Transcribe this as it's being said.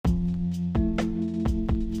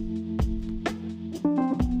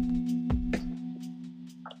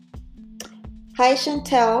Hi,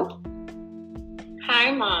 Chantel. Hi,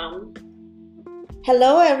 Mom.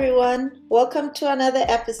 Hello, everyone. Welcome to another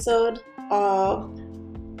episode of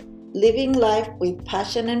Living Life with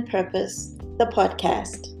Passion and Purpose, the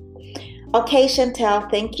podcast. Okay, Chantel,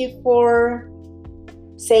 thank you for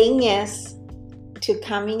saying yes to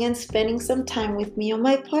coming and spending some time with me on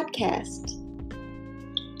my podcast.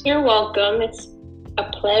 You're welcome. It's a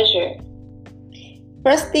pleasure.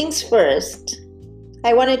 First things first,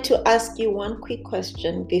 I wanted to ask you one quick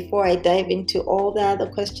question before I dive into all the other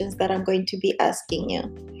questions that I'm going to be asking you.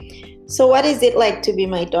 So, what is it like to be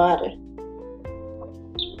my daughter?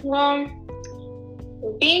 Well,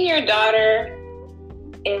 being your daughter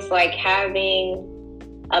is like having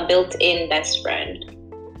a built-in best friend.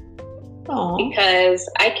 Aww. Because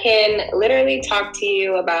I can literally talk to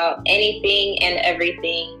you about anything and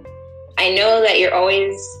everything. I know that you're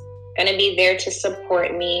always going to be there to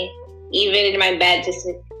support me, even in my bad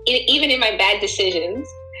decisions.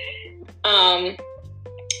 And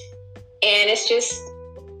it's just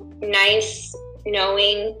nice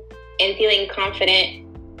knowing and feeling confident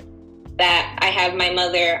that I have my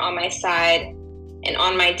mother on my side and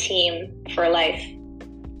on my team for life.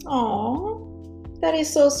 Aww, that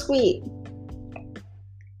is so sweet.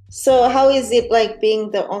 So how is it like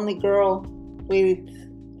being the only girl with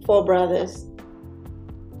 4 brothers?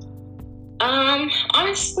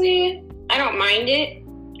 Honestly, I don't mind it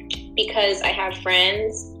because I have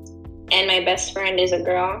friends and my best friend is a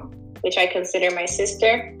girl, which I consider my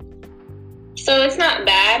sister. So it's not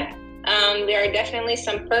bad. There are definitely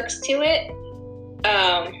some perks to it.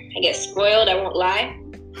 I get spoiled, I won't lie.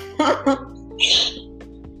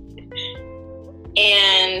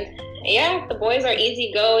 And yeah, the boys are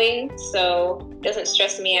easygoing, so it doesn't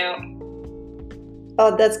stress me out.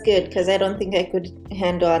 Oh, that's good, because I don't think I could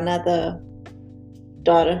handle another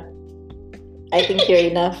daughter. I think you're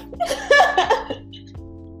enough.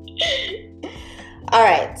 All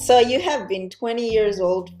right, so you have been 20 years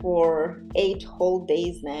old for 8 whole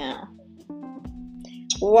days now.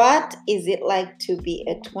 What is it like to be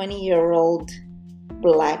a 20-year-old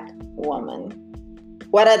Black woman?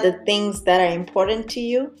 What are the things that are important to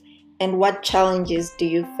you, and what challenges do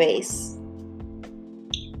you face?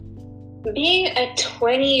 Being a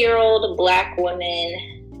 20-year-old Black woman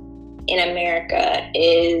in America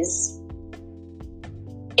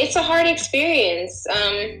it's a hard experience.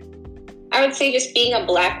 I would say just being a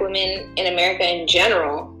Black woman in America in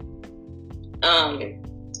general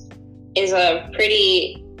is a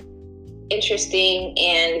pretty interesting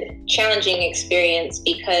and challenging experience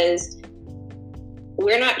because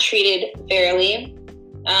we're not treated fairly.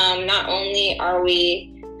 Not only are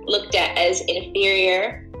we looked at as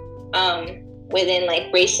inferior within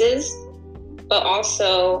like races, but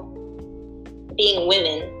also being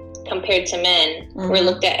women compared to men, we're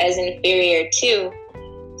looked at as inferior too.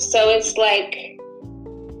 So it's like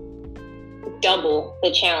double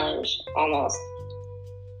the challenge almost.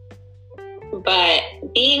 But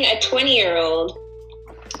being a 20-year-old,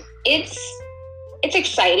 it's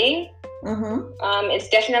exciting. It's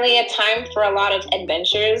definitely a time for a lot of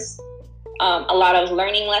adventures. A lot of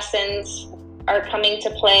learning lessons are coming to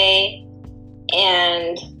play,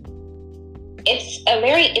 and it's a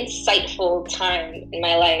very insightful time in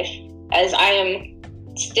my life as I am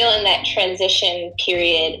still in that transition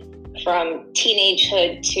period from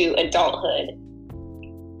teenagehood to adulthood.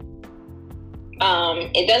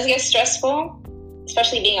 It does get stressful,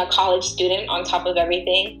 especially being a college student on top of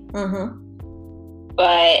everything.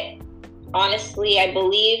 But honestly, I'm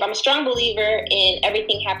a strong believer in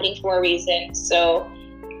everything happening for a reason. So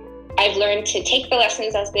I've learned to take the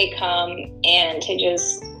lessons as they come and to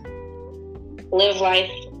just live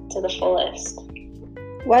life to the fullest.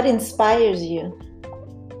 What inspires you?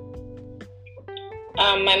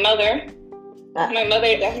 My mother. My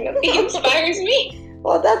mother definitely inspires me.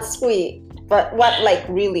 Well, that's sweet. But what like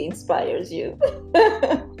really inspires you?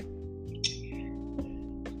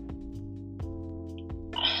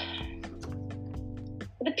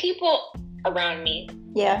 The people around me.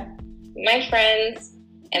 Yeah. My friends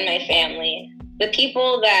and my family. The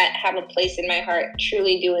people that have a place in my heart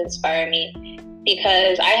truly do inspire me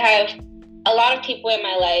because I have a lot of people in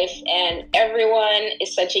my life and everyone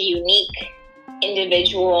is such a unique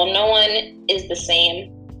individual. No one is the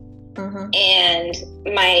same. And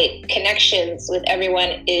my connections with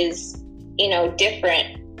everyone is,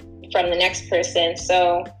 different from the next person.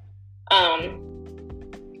 So I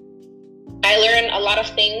learn a lot of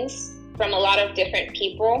things from a lot of different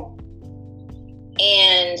people.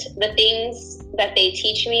 And the things that they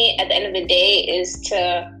teach me at the end of the day is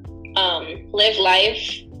to live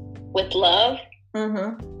life with love.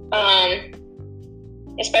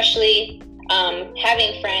 Especially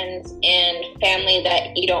having friends and family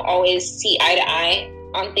that you don't always see eye to eye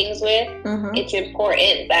on things with, it's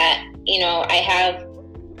important that,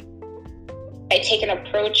 I take an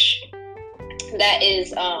approach that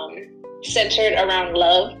is centered around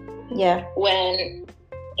love. Yeah. When,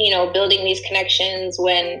 building these connections,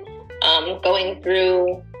 when going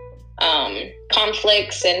through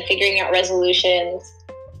conflicts and figuring out resolutions.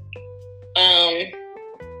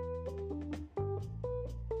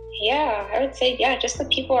 Yeah, I would say, just the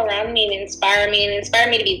people around me inspire me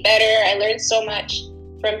to be better. I learn so much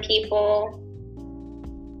from people.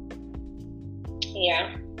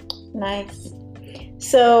 Yeah. Nice.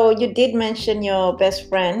 So you did mention your best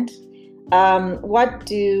friend. What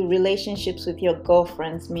do relationships with your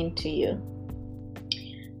girlfriends mean to you?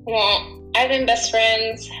 Well, I've been best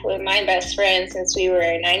friends with my best friend since we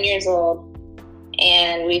were 9 years old,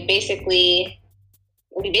 and we basically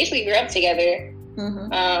grew up together.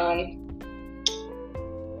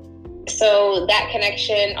 So that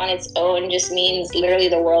connection on its own just means literally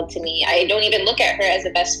the world to me. I don't even look at her as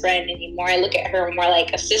a best friend anymore. I look at her more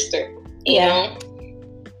like a sister, you know?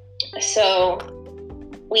 So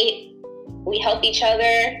we help each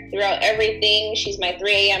other throughout everything. She's my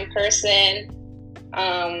 3 a.m. person.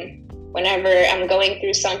 Whenever I'm going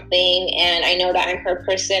through something, and I know that I'm her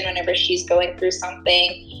person whenever she's going through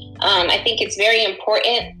something. I think it's very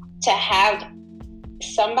important to have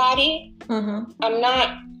somebody. I'm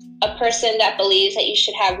not a person that believes that you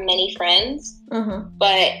should have many friends,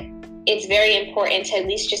 but it's very important to at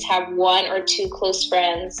least just have 1 or 2 close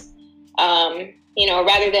friends,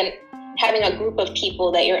 rather than having a group of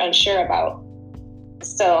people that you're unsure about.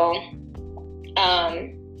 So,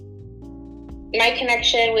 my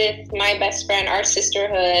connection with my best friend, our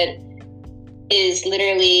sisterhood, is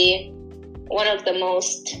literally one of the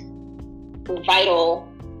most vital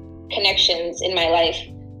connections in my life.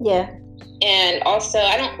 Yeah. And also,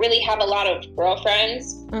 I don't really have a lot of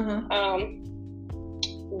girlfriends,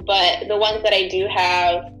 but the ones that I do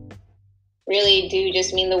have really do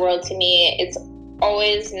just mean the world to me. It's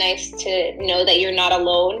always nice to know that you're not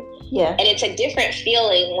alone. Yeah. And it's a different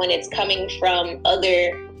feeling when it's coming from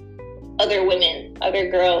other women, other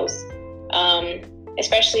girls,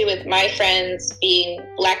 especially with my friends being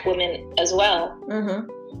Black women as well.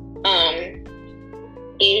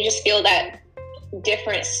 You just feel that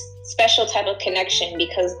different, special type of connection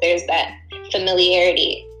because there's that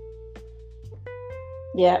familiarity.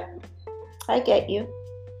 Yeah, I get you.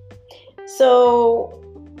 So,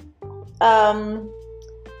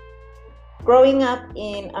 growing up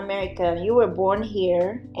in America, you were born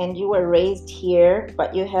here and you were raised here,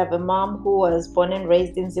 but you have a mom who was born and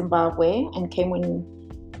raised in Zimbabwe and came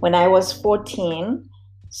when I was 14.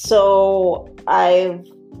 So I've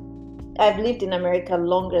lived in America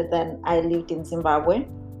longer than I lived in Zimbabwe.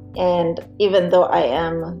 And even though I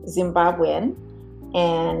am Zimbabwean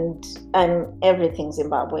and I'm everything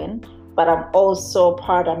Zimbabwean, but I'm also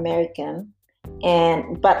part American.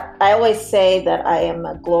 But I always say that I am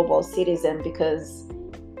a global citizen because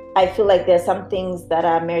I feel like there's some things that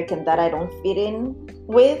are American that I don't fit in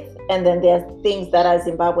with, and then there's things that are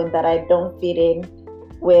Zimbabwean that I don't fit in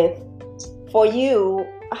with. For you,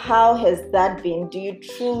 how has that been? Do you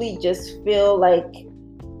truly just feel like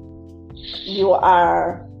you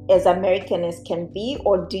are as American as can be,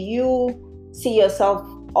 or do you see yourself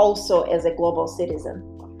also as a global citizen?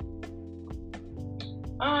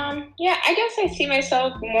 Yeah, I guess I see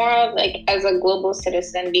myself more like as a global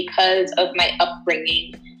citizen because of my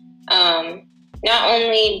upbringing. Not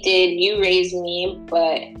only did you raise me,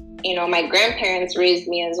 but my grandparents raised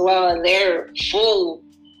me as well, and they're 100%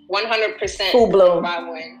 full-blown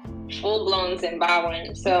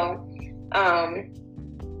Zimbabwean. So,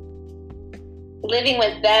 living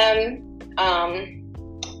with them,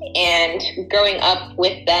 and growing up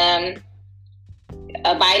with them,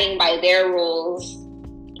 abiding by their rules,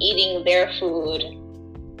 eating their food,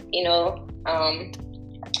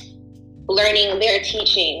 learning their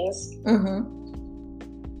teachings,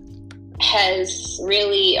 has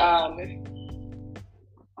really, I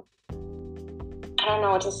don't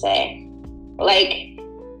know what to say. Like,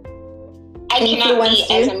 I cannot be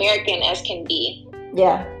as American as can be.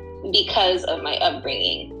 Yeah. Because of my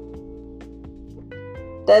upbringing.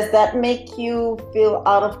 Does that make you feel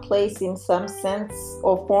out of place in some sense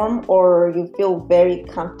or form, or you feel very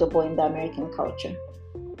comfortable in the American culture?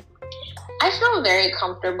 I feel very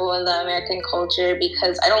comfortable in the American culture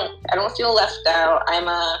because I don't feel left out. I'm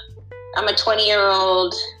a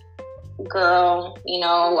 20-year-old girl.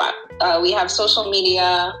 We have social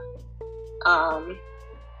media. I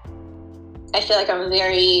feel like I'm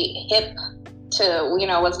very hip to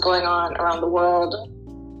what's going on around the world.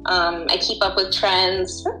 I keep up with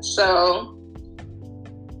trends, so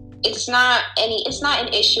it's not an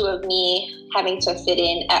issue of me having to fit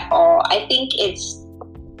in at all. I think it's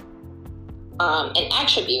an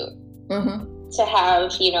attribute to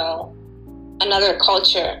have, another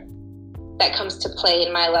culture that comes to play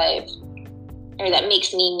in my life, or that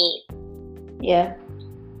makes me me. Yeah.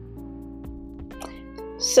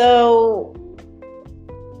 So,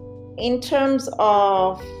 in terms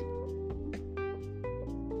of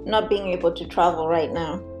not being able to travel right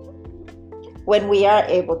now, when we are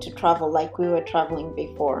able to travel like we were traveling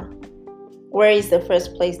before, where is the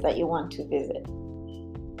first place that you want to visit?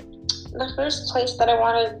 The first place that I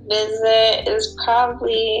want to visit is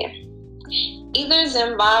probably either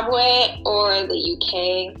Zimbabwe or the UK.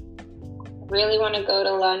 I really want to go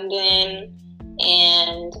to London,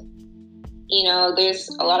 and there's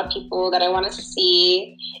a lot of people that I want to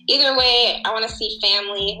see. Either way, I want to see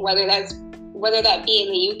family, whether that be in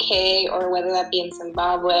the UK or whether that be in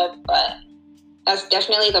Zimbabwe. But that's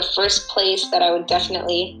definitely the first place that I would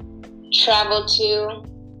definitely travel to.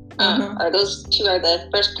 Or those two are the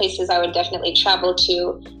first places I would definitely travel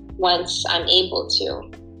to once I'm able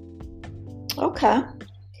to. Okay.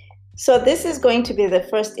 So this is going to be the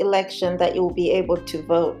first election that you'll be able to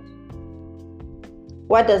vote.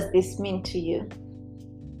 What does this mean to you?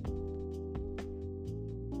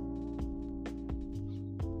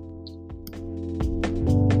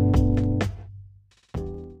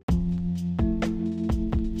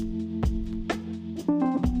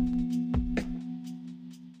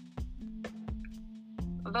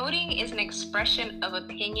 Voting is an expression of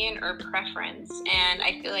opinion or preference, and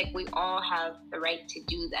I feel like we all have the right to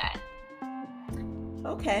do that.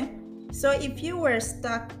 Okay. So if you were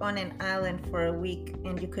stuck on an island for a week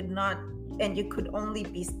and you could only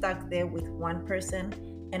be stuck there with one person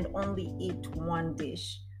and only eat one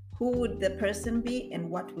dish, who would the person be and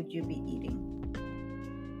what would you be eating?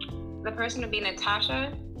 The person would be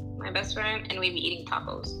Natasha, my best friend, and we'd be eating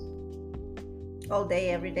tacos. All day,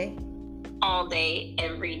 every day? All day,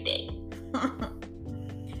 every day.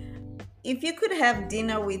 If you could have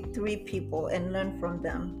dinner with 3 people and learn from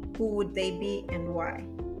them, who would they be and why?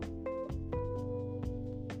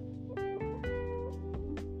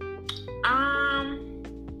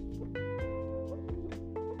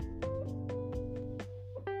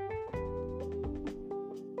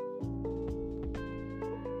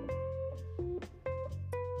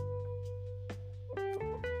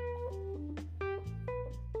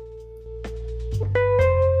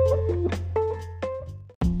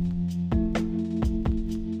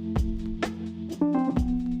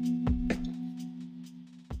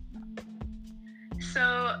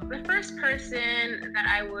 So the first person that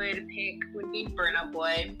I would pick would be Burna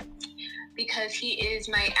Boy, because he is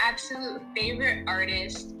my absolute favorite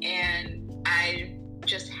artist and I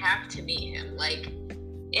just have to meet him. Like,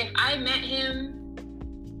 if I met him,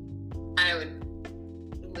 I would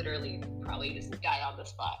literally probably just die on the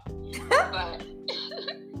spot.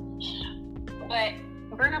 But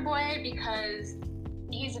Burna Boy, because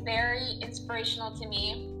he's very inspirational to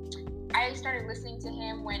me. I started listening to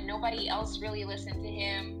him when nobody else really listened to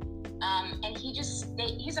him, and he's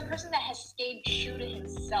a person that has stayed true to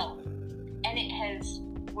himself, and he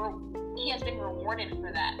has been rewarded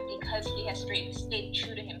for that because he has stayed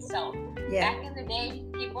true to himself. Yeah. Back in the day,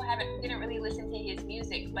 people didn't really listen to his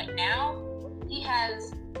music, but now he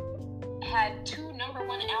has had 2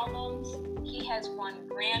 #1 albums. He has won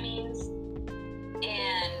Grammys,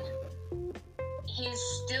 and he's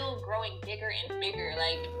still growing bigger and bigger.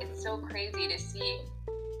 Like, it's so crazy to see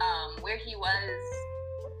where he was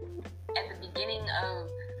at the beginning of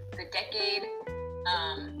the decade,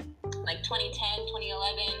 like 2010,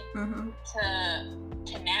 2011,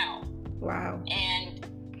 to now. Wow. And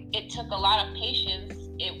it took a lot of patience.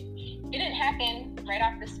 It didn't happen right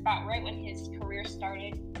off the spot, right when his career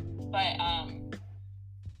started, but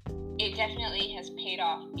it definitely has paid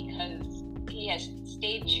off because he has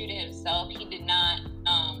stayed true to himself. He did not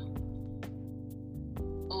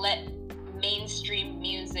let mainstream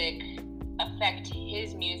music affect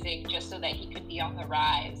his music just so that he could be on the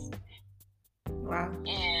rise. Wow.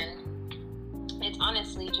 And it's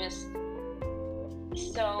honestly just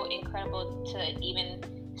so incredible to even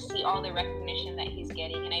see all the recognition that he's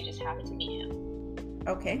getting, and I just have to meet him.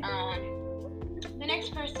 Okay. The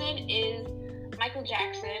next person is Michael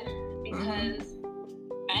Jackson, because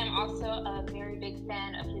I am also a very big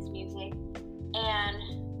fan of his music,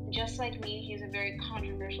 and just like me, he's a very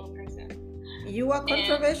controversial person. You are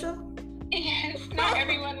controversial? Yes, not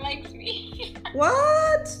everyone likes me.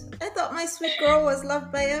 What? I thought my sweet girl was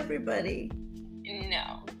loved by everybody.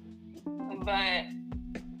 No, but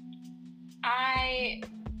I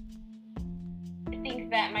think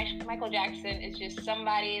that Michael Jackson is just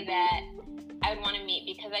somebody that I would want to meet,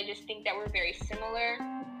 because I just think that we're very similar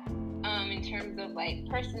in terms of like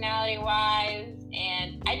personality wise,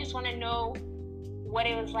 and I just want to know what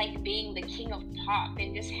it was like being the king of pop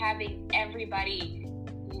and just having everybody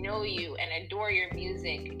know you and adore your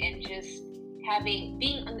music, and just being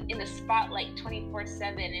in the spotlight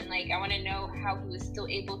 24/7, and like I want to know how he was still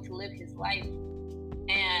able to live his life,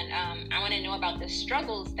 and I want to know about the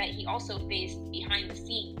struggles that he also faced behind the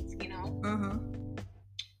scenes, you know.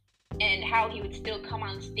 And how he would still come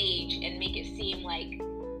on stage and make it seem like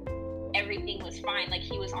everything was fine, like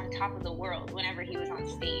he was on top of the world whenever he was on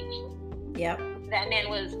stage. Yep. That man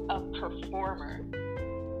was a performer,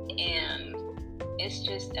 and it's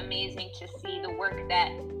just amazing to see the work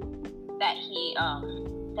that he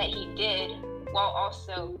did, while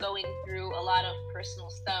also going through a lot of personal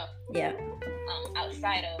stuff. Yeah.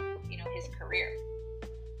 Outside of, you know, his career.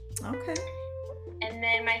 Okay. And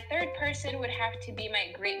then my third person would have to be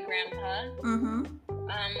my great grandpa,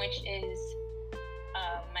 which is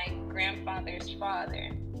my grandfather's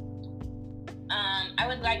father. I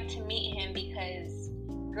would like to meet him because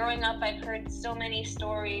growing up, I've heard so many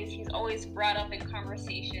stories. He's always brought up in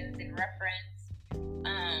conversations and reference.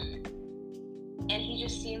 And he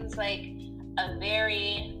just seems like a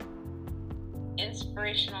very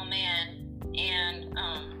inspirational man. And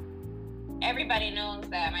everybody knows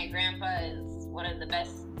that my grandpa is one of the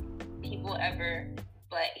best people ever.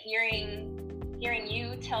 But hearing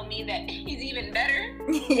you tell me that he's even better,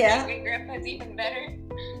 yeah, my grandpa's even better,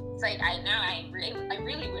 it's like I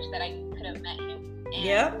really wish that I could have met him. And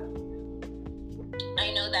yep.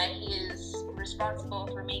 I know that he is responsible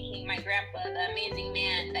for making my grandpa the amazing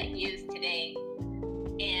man that he is today,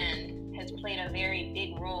 and has played a very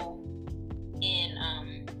big role in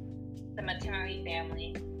the Matamari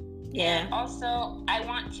family. Yeah. And also, I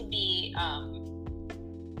want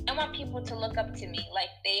people to look up to me like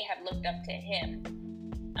they have looked up to him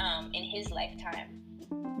in his lifetime.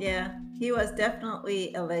 Yeah, he was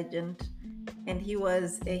definitely a legend, and he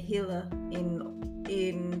was a healer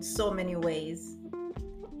in so many ways.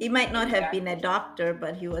 He might not have been a doctor,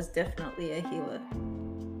 but he was definitely a healer.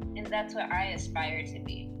 And that's what I aspire to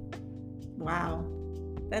be. Wow,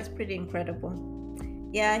 that's pretty incredible.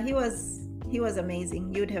 Yeah, he was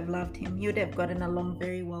amazing. You'd have loved him. You'd have gotten along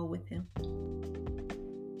very well with him.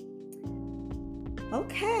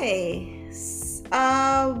 Okay,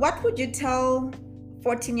 what would you tell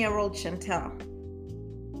 14-year-old Chantel?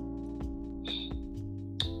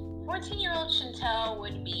 14-year-old Chantel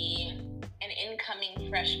would be an incoming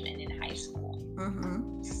freshman in high school.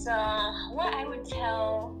 So what I would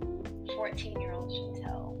tell 14-year-old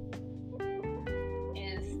Chantel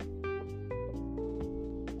is,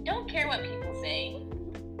 don't care what people say.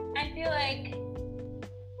 I feel like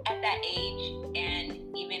at that age, and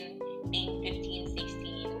even being 15,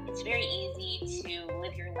 16, it's very easy to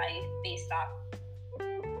live your life based off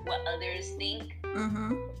what others think,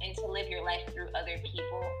 and to live your life through other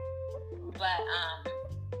people. But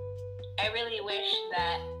I really wish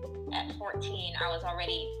that at 14 I was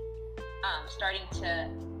already starting to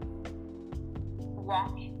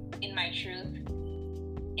walk in my truth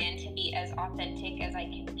and to be as authentic as I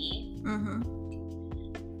can be.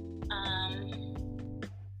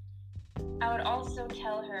 I would also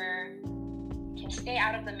tell her to stay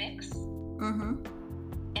out of the mix,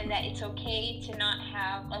 and that it's okay to not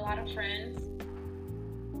have a lot of friends.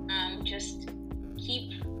 Just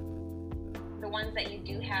keep the ones that you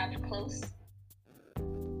do have close.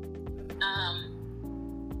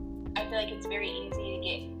 I feel like it's very easy to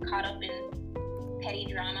get caught up in petty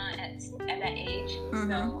drama at that age.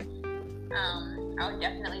 So I would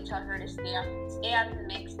definitely tell her to stay out of the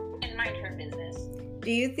mix and mind her business.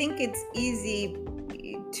 Do you think it's easy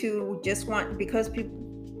to just want, because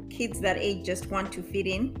kids that age just want to fit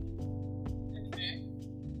in?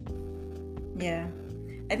 Yeah,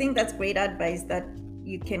 I think that's great advice that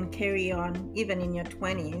you can carry on even in your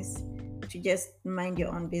 20s, to just mind your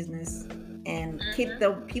own business and keep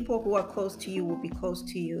the people who are close to you will be close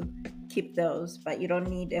to you. Keep those, but you don't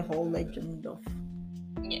need a whole legend of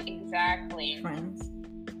friends.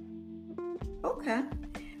 Okay.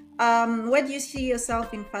 Where do you see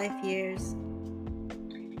yourself in 5 years?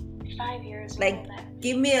 5 years. Like,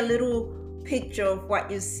 give me a little picture of what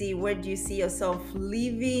you see. Where do you see yourself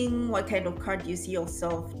living? What kind of car do you see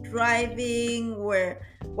yourself driving? Where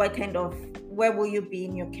will you be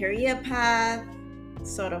in your career path?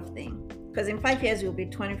 Sort of thing. Because in 5 years, you'll be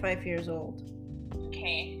 25 years old.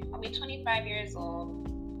 Okay, I'll be 25 years old.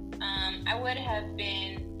 I would have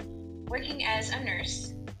been working as a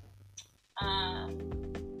nurse.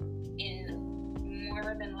 In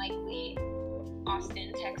more than likely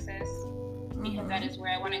Austin, Texas, because that is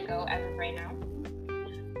where I want to go as of right now.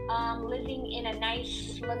 Living in a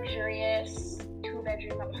nice, luxurious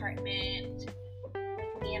 2-bedroom apartment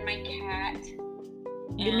with me and my cat.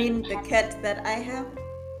 You mean the cat that I have?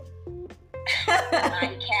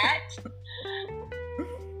 My cat.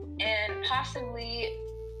 And possibly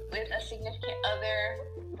with a significant other,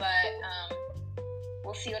 but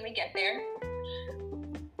we'll see when we get there.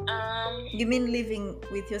 You mean living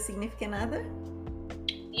with your significant other?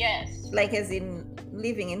 Yes. Like as in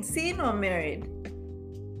living in sin or married?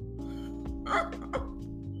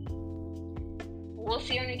 We'll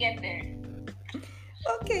see when we get there.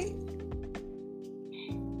 Okay.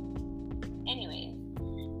 Anyway,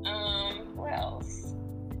 what else?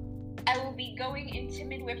 I will be going into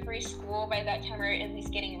midwifery school by that time, or at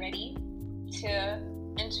least getting ready to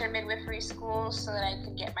enter midwifery school so that I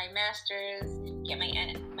could get my master's, get my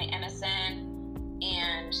MSN,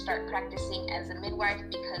 and start practicing as a midwife,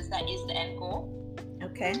 because that is the end goal.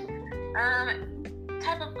 Okay.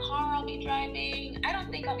 Type of car I'll be driving. I don't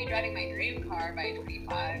think I'll be driving my dream car by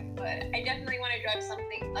 25, but I definitely want to drive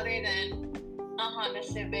something other than a Honda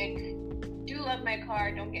Civic. Do love my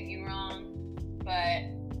car, don't get me wrong, but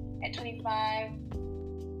at 25,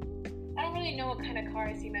 I don't really know what kind of car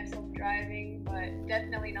I see myself driving, but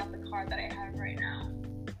definitely not the car that I have right now.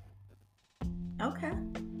 Okay.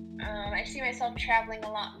 I see myself traveling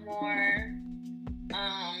a lot more,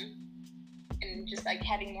 and just like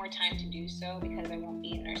having more time to do so because I won't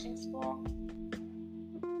be in nursing school,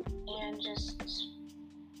 and just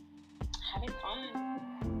having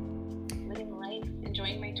fun, living life,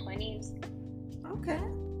 enjoying my 20s. Okay.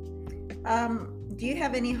 Do you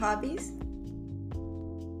have any hobbies?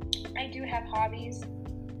 I do have hobbies.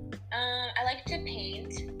 I like to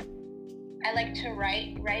paint. I like to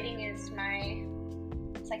write. Writing is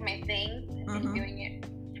it's like my thing. I've been doing it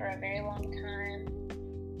for a very long time.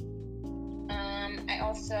 I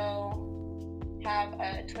also have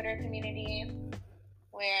a Twitter community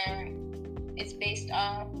where it's based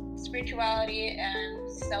off spirituality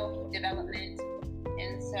and self-development,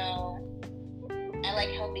 and so I like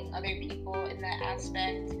helping other people in that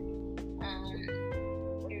aspect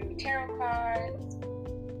through tarot cards,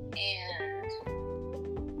 and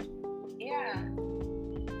yeah.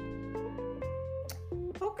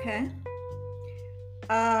 Okay.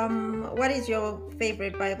 What is your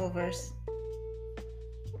favorite Bible verse?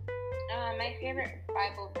 My favorite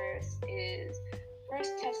Bible verse is 1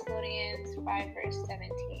 Thessalonians 5 verse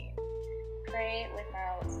 17. Pray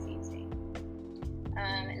without ceasing.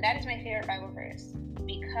 And that is my favorite Bible verse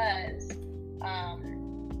because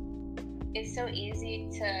it's so easy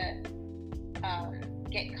to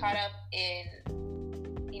get caught up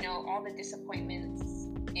in, all the disappointments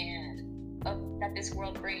and that this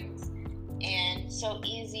world brings, and so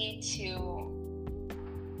easy to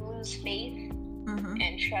lose faith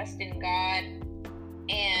and trust in God.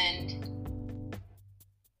 And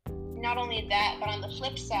not only that, but on the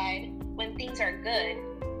flip side, when things are good,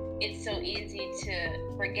 it's so easy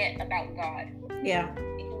to forget about God. Yeah.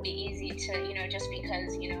 It can be easy to, just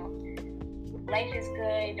because, life is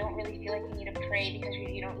good, you don't really feel like you need to pray because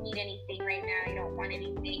you don't need anything right now, you don't want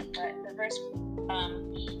anything. But the verse,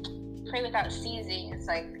 pray without ceasing, it's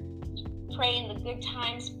like, pray in the good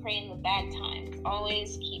times, pray in the bad times.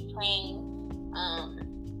 Always keep praying.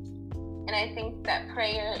 And I think that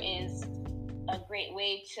prayer is a great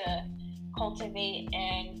way to cultivate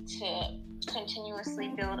and to continuously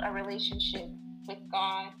build a relationship with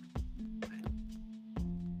God.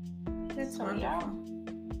 That's wonderful. Yeah.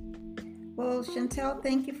 Well, Chantel,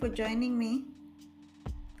 thank you for joining me.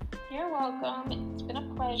 You're welcome. It's been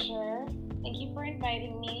a pleasure. Thank you for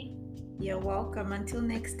inviting me. You're welcome. Until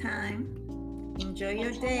next time, enjoy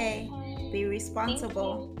your day. Be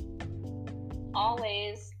responsible.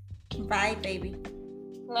 Always. Bye, baby.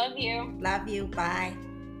 Love you. Love you. Bye.